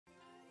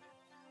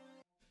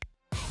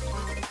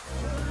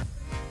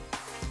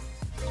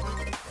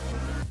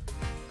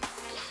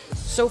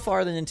So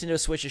far, the Nintendo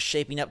Switch is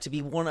shaping up to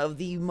be one of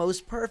the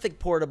most perfect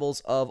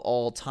portables of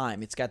all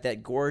time. It's got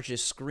that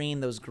gorgeous screen,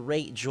 those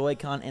great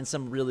Joy-Con, and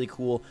some really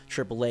cool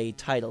AAA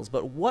titles.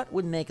 But what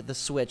would make the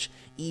Switch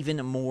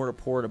even more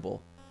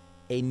portable?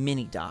 A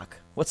mini dock.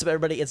 What's up,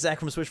 everybody? It's Zach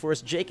from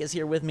SwitchForce. Jake is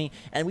here with me,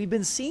 and we've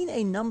been seeing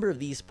a number of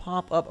these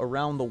pop up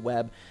around the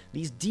web.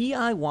 These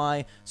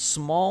DIY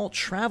small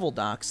travel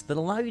docks that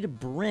allow you to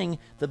bring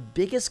the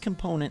biggest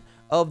component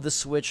of the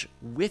Switch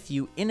with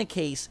you in a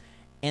case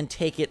and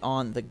take it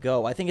on the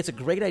go. I think it's a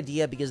great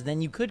idea because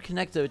then you could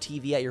connect to a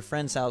TV at your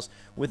friend's house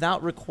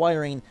without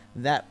requiring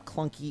that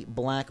clunky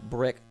black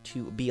brick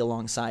to be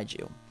alongside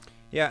you.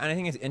 Yeah, and I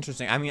think it's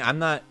interesting. I mean, I'm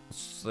not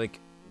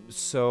like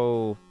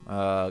so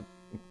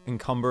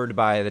encumbered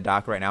by the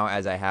dock right now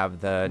as I have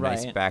the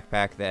nice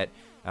backpack that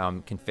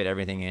can fit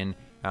everything in.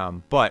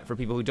 But for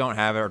people who don't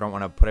have it or don't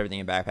want to put everything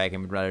in a backpack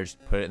and would rather just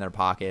put it in their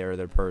pocket or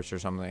their purse or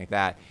something like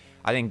that,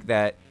 I think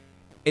that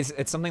it's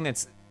something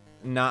that's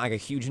not like a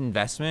huge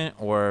investment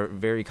or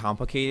very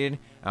complicated.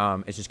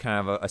 It's just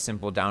kind of a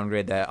simple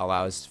downgrade that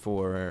allows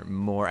for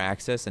more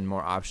access and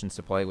more options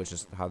to play, which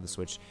is how the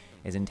Switch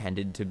is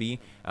intended to be.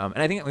 And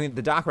I think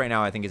the dock right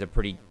now, I think, is a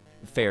pretty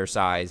fair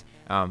size.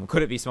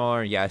 Could it be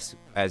smaller? Yes,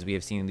 as we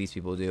have seen these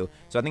people do.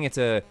 So I think it's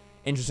a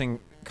interesting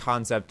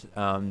concept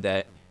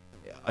that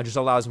just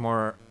allows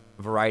more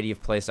variety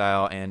of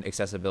playstyle and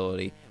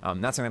accessibility.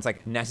 Not something that's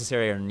like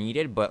necessary or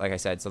needed, but like I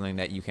said, something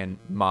that you can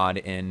mod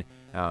in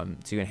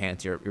to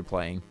enhance your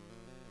playing.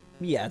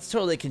 Yeah, it's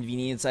totally a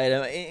convenience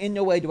item. In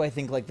no way do I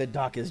think like the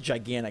dock is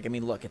gigantic. I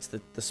mean, look, it's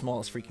the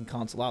smallest freaking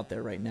console out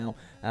there right now.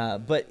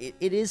 But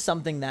it is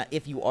something that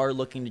if you are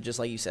looking to just,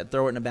 like you said,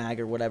 throw it in a bag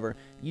or whatever,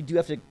 you do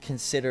have to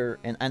consider,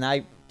 and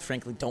I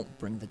frankly don't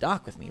bring the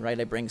dock with me, right?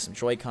 I bring some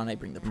Joy-Con, I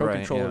bring the Pro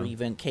Controller,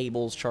 even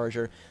cables,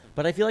 charger.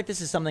 But I feel like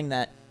this is something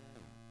that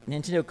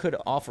Nintendo could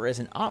offer as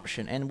an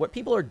option, and what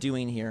people are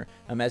doing here,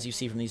 as you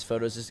see from these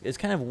photos, is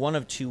kind of one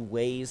of two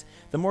ways.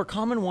 The more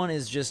common one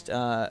is just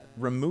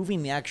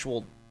removing the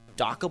actual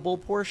dockable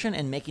portion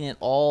and making it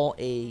all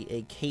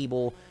a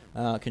cable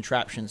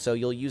contraption. So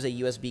you'll use a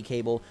USB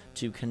cable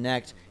to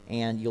connect,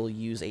 and you'll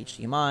use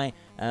HDMI.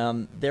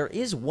 There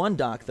is one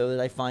dock, though, that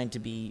I find to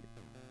be,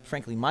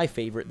 frankly, my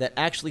favorite, that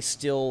actually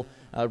still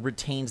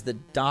retains the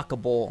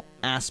dockable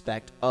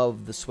aspect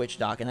of the Switch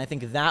dock, and I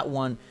think that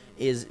one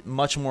is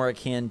much more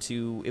akin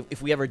to,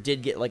 if we ever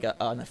did get like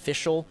an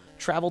official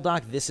travel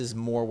dock, this is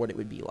more what it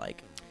would be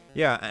like.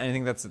 Yeah, and I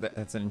think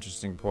that's an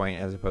interesting point,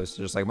 as opposed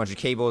to just like a bunch of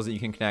cables that you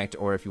can connect,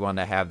 or if you want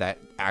to have that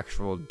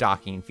actual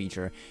docking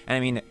feature. And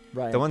I mean,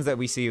 the ones that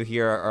we see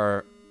here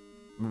are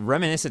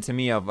reminiscent to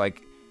me of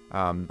like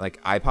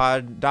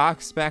iPod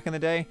docks back in the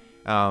day,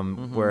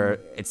 where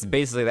it's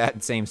basically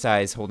that same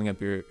size holding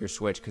up your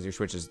Switch, because your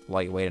Switch is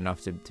lightweight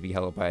enough to be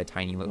held up by a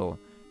tiny little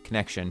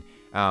connection.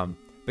 But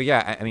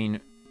yeah, I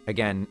mean,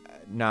 again,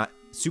 not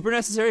super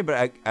necessary,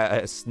 but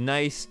a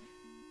nice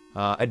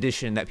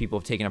addition that people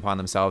have taken upon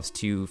themselves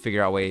to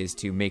figure out ways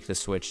to make the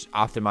Switch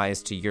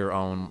optimized to your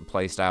own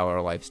playstyle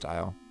or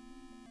lifestyle.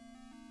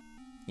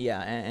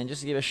 Yeah, and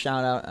just to give a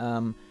shout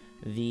out,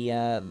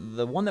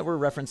 the one that we're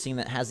referencing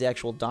that has the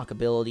actual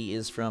dockability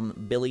is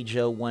from Billy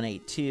Joe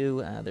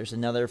 182. There's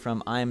another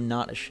from I'm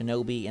Not a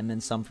Shinobi, and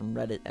then some from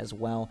Reddit as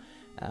well.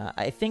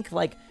 I think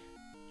like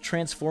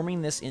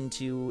transforming this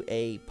into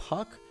a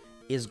puck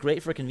is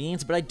great for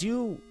convenience, but I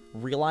do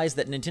realize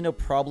that Nintendo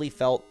probably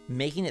felt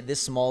making it this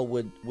small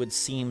would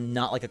seem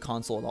not like a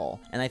console at all.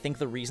 And I think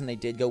the reason they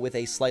did go with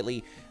a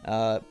slightly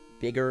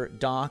bigger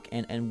dock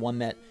and one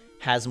that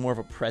has more of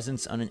a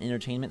presence on an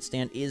entertainment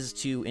stand is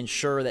to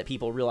ensure that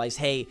people realize,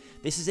 hey,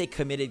 this is a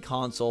committed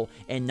console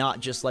and not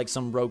just like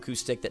some Roku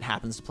stick that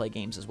happens to play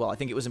games as well. I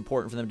think it was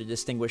important for them to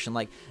distinguish and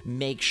like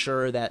make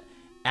sure that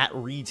at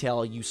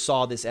retail you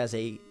saw this as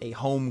a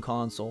home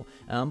console.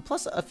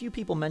 Plus, a few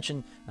people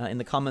mentioned in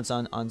the comments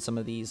on some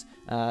of these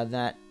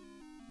that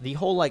the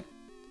whole like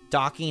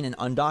docking and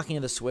undocking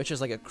of the Switch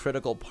is like a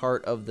critical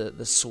part of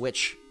the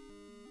Switch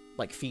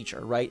like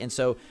feature, right? And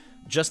so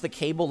just the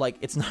cable, like,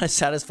 it's not as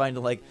satisfying to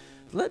like,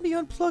 let me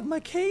unplug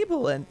my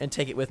cable and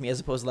take it with me,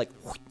 as opposed to like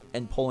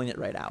and pulling it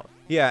right out.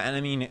 Yeah, and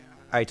I mean,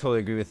 I totally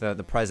agree with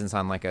the presence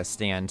on like a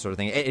stand sort of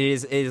thing. It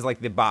is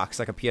like the box,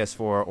 like a PS4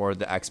 or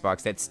the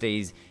Xbox, that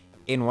stays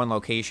in one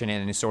location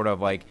and is sort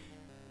of like,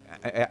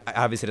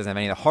 obviously doesn't have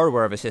any of the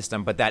hardware of a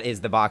system, but that is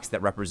the box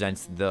that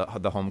represents the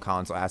home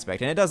console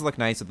aspect. And it does look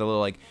nice with the little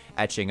like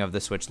etching of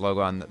the Switch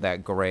logo on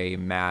that gray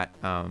matte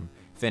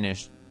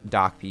finished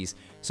dock piece.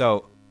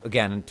 So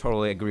again, I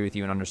totally agree with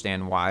you and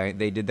understand why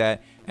they did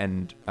that.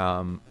 And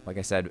like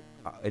I said,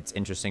 it's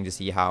interesting to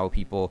see how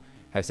people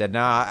have said,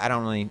 nah, I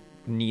don't really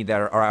need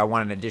that, or I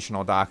want an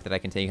additional dock that I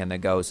can take on the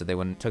go, so they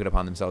took it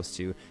upon themselves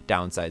to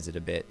downsize it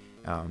a bit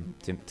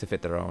to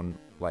fit their own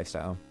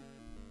lifestyle.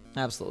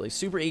 Absolutely.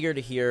 Super eager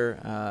to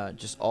hear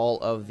just all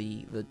of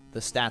the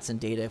stats and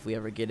data, if we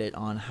ever get it,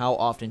 on how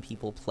often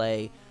people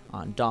play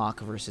on dock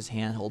versus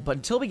handheld. But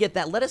until we get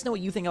that, let us know what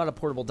you think about a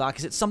portable dock.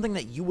 Is it something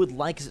that you would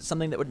like? Is it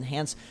something that would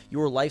enhance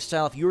your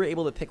lifestyle? If you were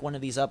able to pick one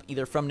of these up,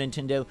 either from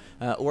Nintendo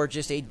or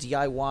just a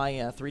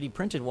DIY 3D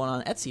printed one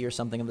on Etsy or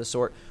something of the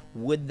sort,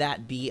 would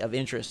that be of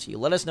interest to you?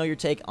 Let us know your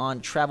take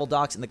on travel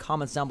docks in the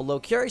comments down below.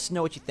 Curious to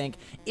know what you think.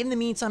 In the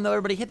meantime, though,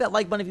 everybody, hit that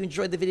like button if you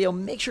enjoyed the video.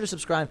 Make sure to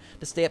subscribe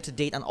to stay up to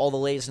date on all the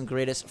latest and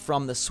greatest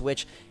from the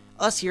Switch,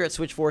 us here at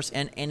SwitchForce,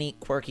 and any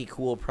quirky,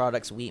 cool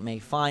products we may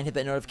find. Hit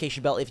that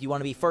notification bell if you want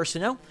to be first to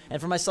know.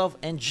 And for myself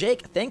and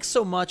Jake, thanks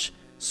so much.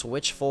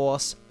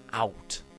 SwitchForce out.